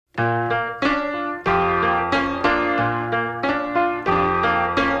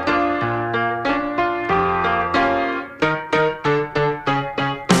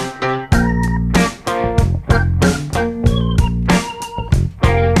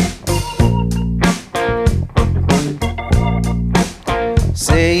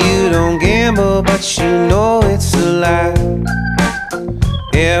gamble, but you know it's a lie.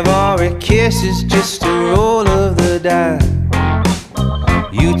 Every kiss is just a roll of the dice.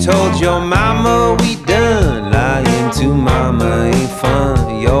 You told your mama we done, lying to mama ain't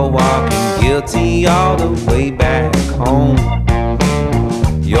fun. You're walking guilty all the way back home.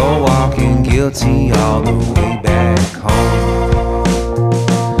 You're walking guilty all the way back home.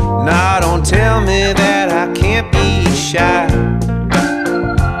 Now don't tell me that I can't be shy.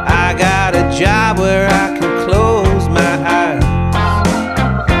 I got a job where I can close my eyes.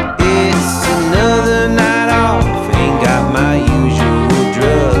 It's another night off, ain't got my usual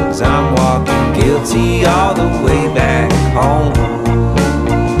drugs. I'm walking guilty all the way back home.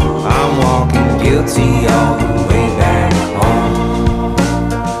 I'm walking guilty all the way back home.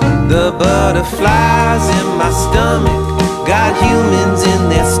 The butterflies in my stomach got humans in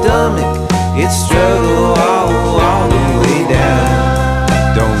their stomach. It's struggle all the way down.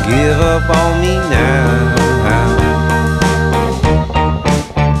 Don't give up on me now.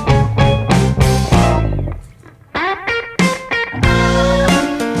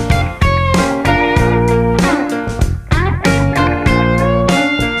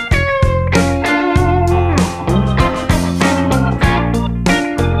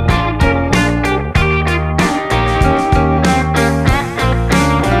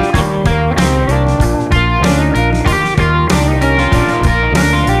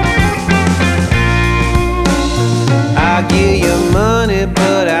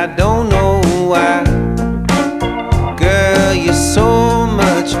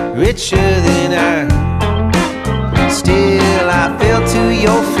 Richer than I. Still I fell to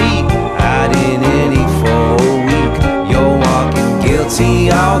your feet. I didn't eat for a week. You're walking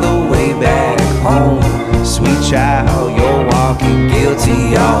guilty all the way back home. Sweet child, you're walking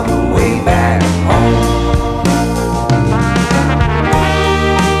guilty all the way back home.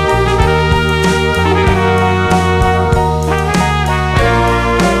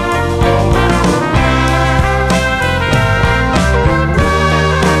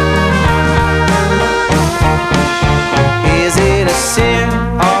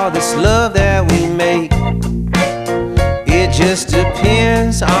 Love that we make, it just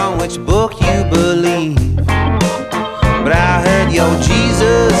depends on which book you believe. But I heard your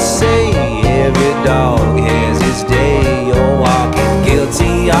Jesus say every dog has